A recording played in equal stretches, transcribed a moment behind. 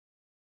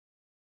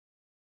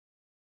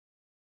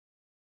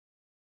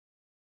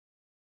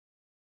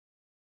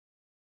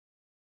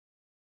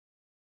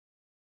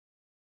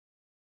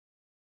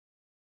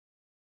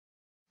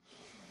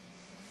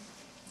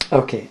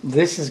Okay,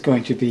 this is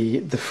going to be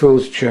the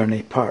Fool's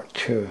Journey Part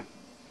 2.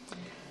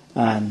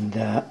 And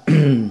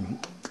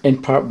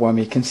in Part 1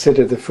 we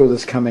consider the Fool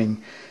is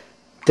coming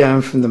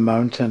down from the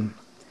mountain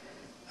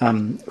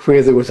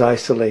where there was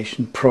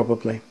isolation,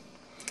 probably.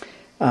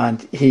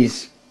 And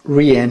he's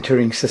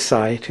re-entering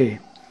society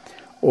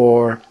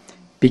or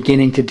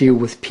beginning to deal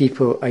with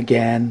people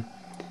again.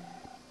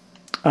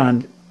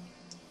 And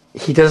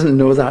he doesn't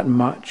know that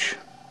much.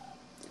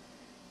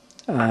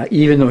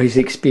 Even though he's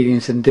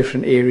experienced in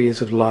different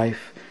areas of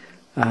life,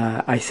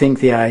 I think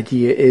the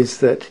idea is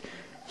that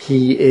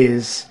he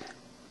is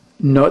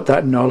not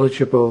that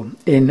knowledgeable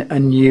in a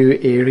new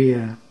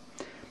area.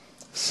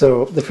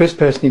 So the first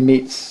person he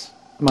meets,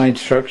 my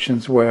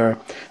instructions were,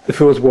 the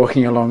fool's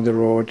walking along the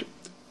road.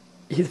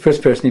 The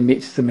first person he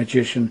meets is the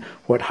magician.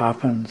 What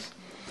happens?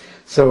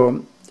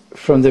 So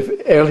from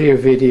the earlier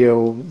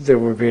video, there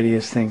were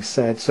various things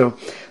said. So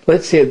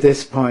let's say at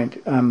this point,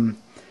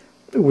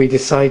 we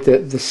decide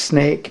that the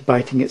snake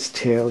biting its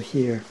tail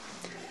here,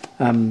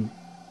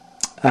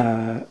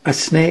 a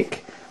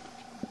snake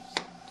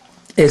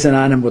is an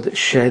animal that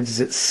sheds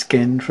its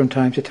skin from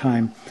time to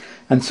time,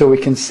 and so we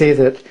can say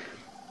that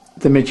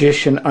the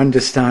magician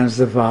understands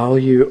the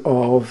value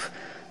of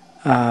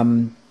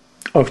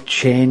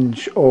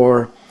change,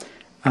 or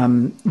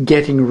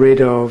getting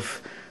rid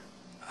of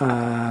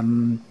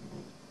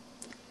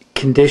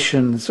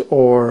conditions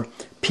or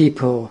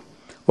people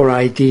or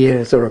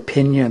ideas or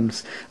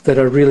opinions that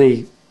are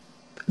really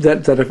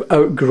that have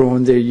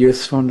outgrown their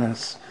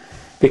usefulness,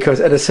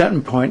 because at a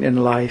certain point in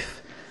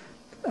life,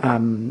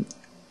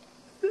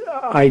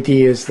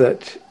 ideas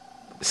that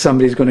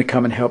somebody's going to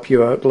come and help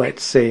you out,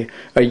 let's say,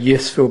 are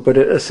useful, but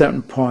at a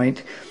certain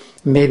point,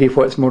 maybe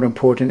what's more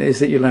important is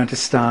that you learn to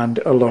stand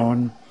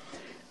alone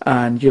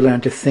and you learn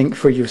to think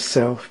for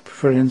yourself,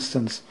 for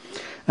instance.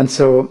 And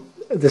so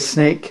the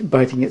snake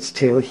biting its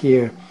tail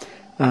here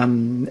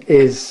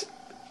is,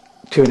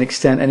 to an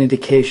extent, an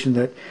indication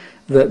that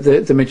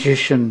the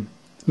magician,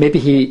 maybe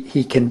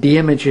he can be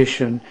a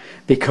magician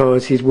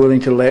because he's willing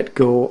to let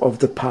go of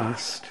the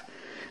past,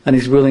 and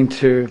he's willing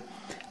to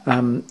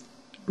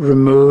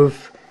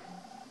remove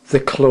the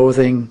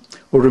clothing,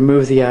 or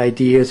remove the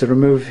ideas, or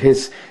remove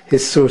his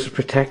source of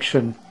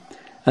protection,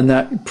 and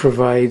that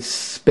provides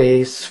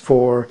space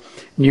for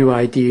new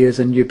ideas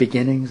and new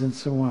beginnings and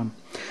so on.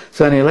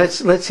 So anyway,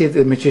 let's see if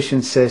the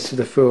magician says to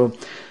the fool,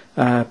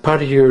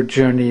 part of your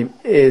journey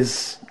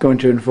is going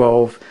to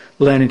involve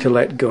learning to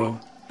let go.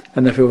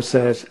 And the fool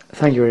says,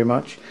 thank you very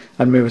much,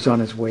 and moves on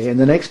his way. And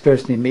the next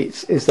person he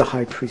meets is the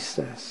High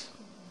Priestess.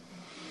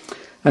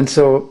 And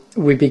so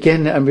we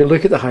begin and we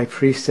look at the High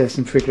Priestess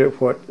and figure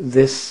out what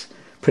this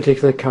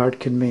particular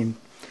card can mean,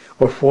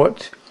 or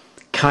what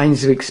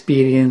kinds of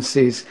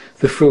experiences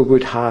the fool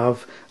would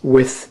have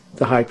with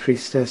the High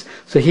Priestess.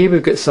 So here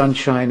we've got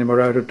sunshine and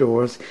we're out of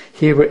doors.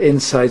 Here we're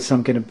inside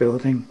some kind of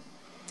building.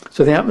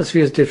 So the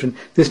atmosphere is different.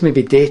 This may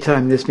be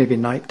daytime, this may be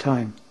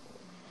nighttime.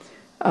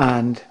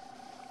 And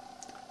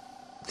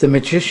the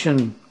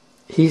magician,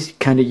 he's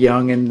kind of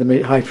young, and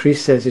the High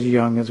Priestess is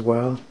young as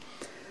well.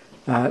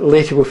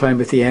 Later we'll find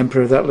with the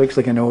Emperor, that looks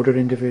like an older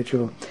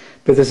individual.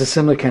 But there's a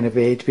similar kind of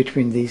age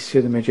between these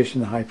two, the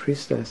magician and the High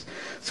Priestess.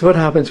 So what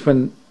happens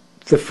when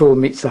the fool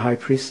meets the High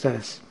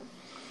Priestess?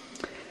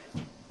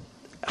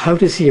 How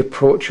does he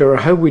approach her, or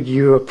how would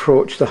you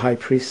approach the High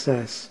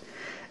Priestess?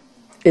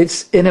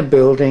 It's in a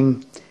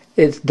building,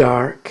 it's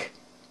dark.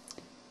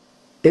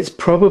 It's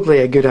probably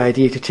a good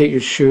idea to take your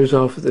shoes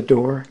off at the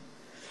door.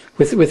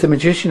 With the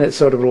magician, it's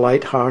sort of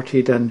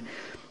light-hearted, and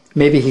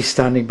maybe he's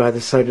standing by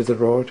the side of the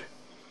road,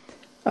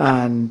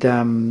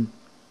 and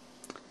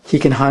he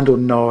can handle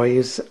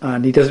noise,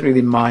 and he doesn't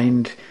really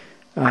mind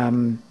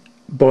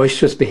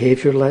boisterous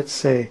behaviour, let's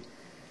say.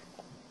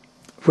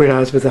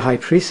 Whereas with the High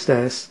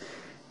Priestess,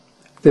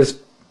 there's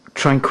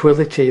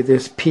tranquility,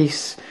 there's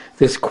peace,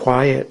 there's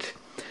quiet.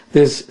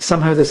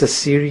 Somehow there's a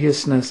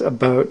seriousness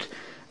about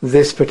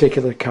this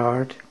particular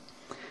card,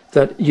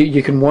 that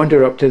you can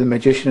wander up to the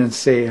magician and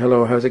say,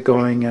 hello, how's it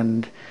going,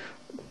 and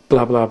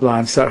blah, blah, blah,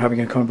 and start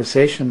having a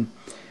conversation.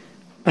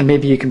 And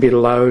maybe you can be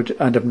loud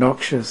and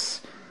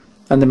obnoxious,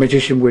 and the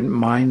magician wouldn't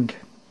mind.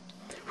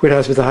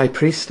 Whereas with the High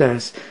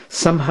Priestess,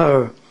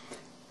 somehow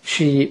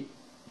she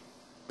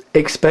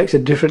expects a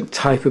different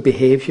type of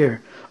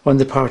behaviour on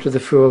the part of the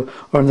fool,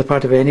 or on the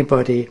part of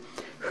anybody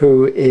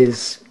who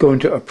is going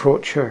to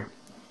approach her.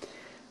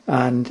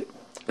 And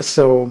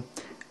so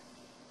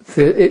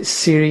it's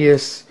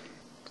serious.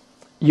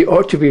 You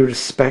ought to be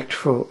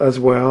respectful as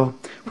well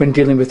when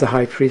dealing with the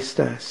High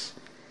Priestess,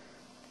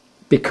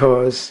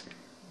 because,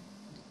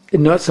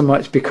 not so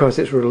much because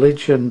it's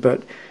religion,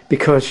 but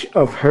because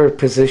of her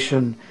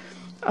position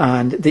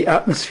and the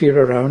atmosphere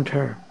around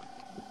her.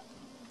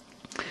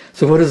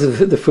 So what does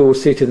the fool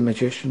say to the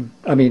magician?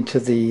 I mean, to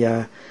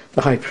the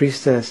High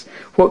Priestess.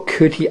 What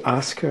could he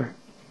ask her?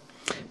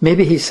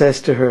 Maybe he says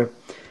to her,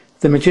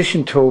 the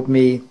magician told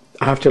me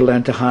I have to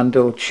learn to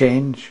handle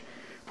change.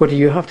 What do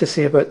you have to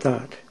say about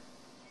that?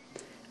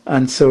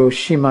 And so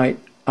she might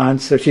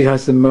answer, she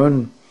has the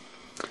moon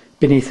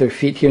beneath her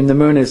feet here. And the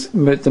moon is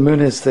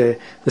the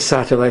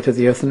satellite of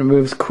the Earth, and it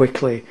moves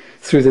quickly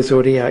through the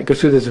zodiac,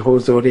 goes through this whole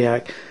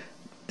zodiac.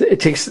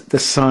 It takes the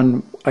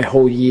sun a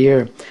whole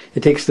year.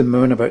 It takes the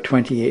moon about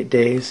 28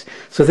 days.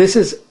 So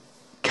this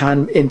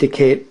can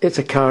indicate it's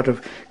a card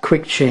of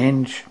quick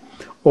change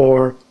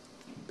or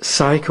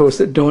cycles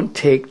that don't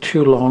take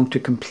too long to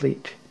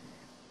complete.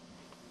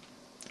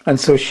 And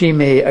so she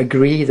may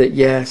agree that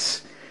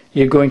yes,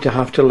 you're going to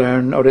have to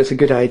learn, or it's a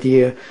good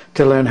idea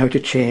to learn how to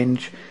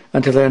change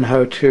and to learn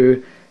how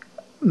to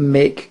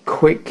make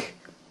quick,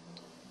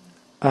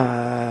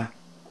 I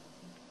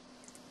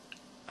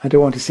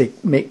don't want to say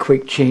make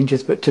quick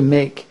changes, but to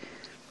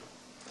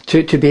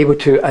be able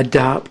to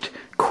adapt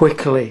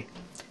quickly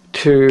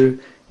to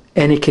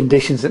any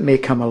conditions that may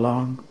come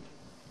along.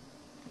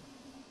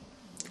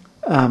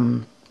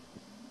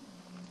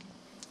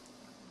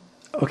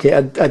 Okay,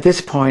 at this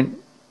point,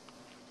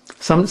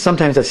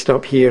 sometimes I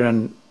stop here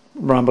and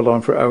ramble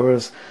on for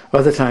hours.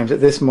 Other times, at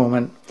this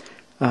moment,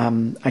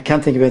 I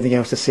can't think of anything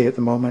else to say at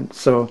the moment.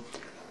 So,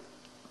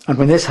 and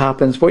when this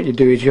happens, what you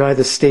do is you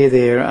either stay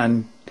there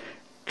and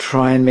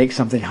try and make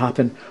something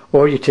happen,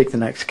 or you take the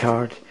next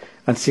card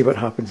and see what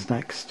happens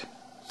next.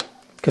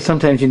 Because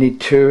sometimes you need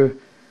two,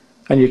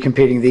 and you're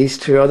comparing these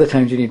two. Other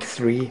times you need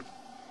three.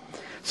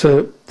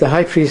 So the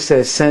High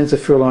Priestess sends the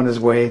Fool on his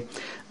way,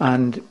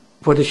 and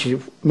what does she?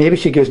 Maybe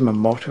she gives him a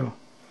motto,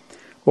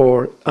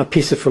 or a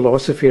piece of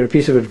philosophy, or a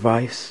piece of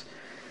advice.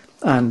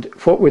 And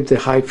what would the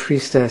High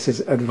Priestess's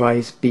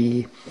advice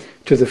be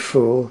to the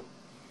Fool?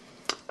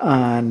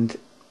 And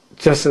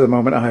just at the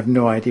moment, I have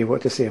no idea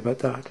what to say about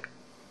that.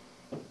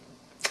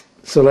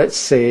 So let's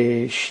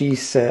say she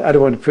said, I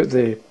don't want to put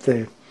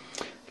the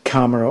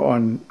camera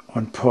on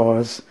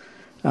pause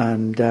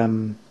and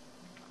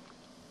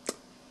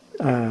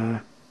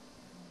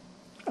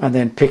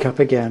then pick up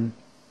again.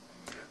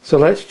 So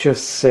let's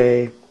just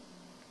say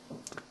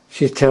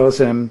she tells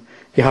him,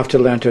 you have to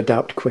learn to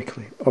adapt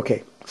quickly.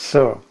 Okay,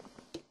 so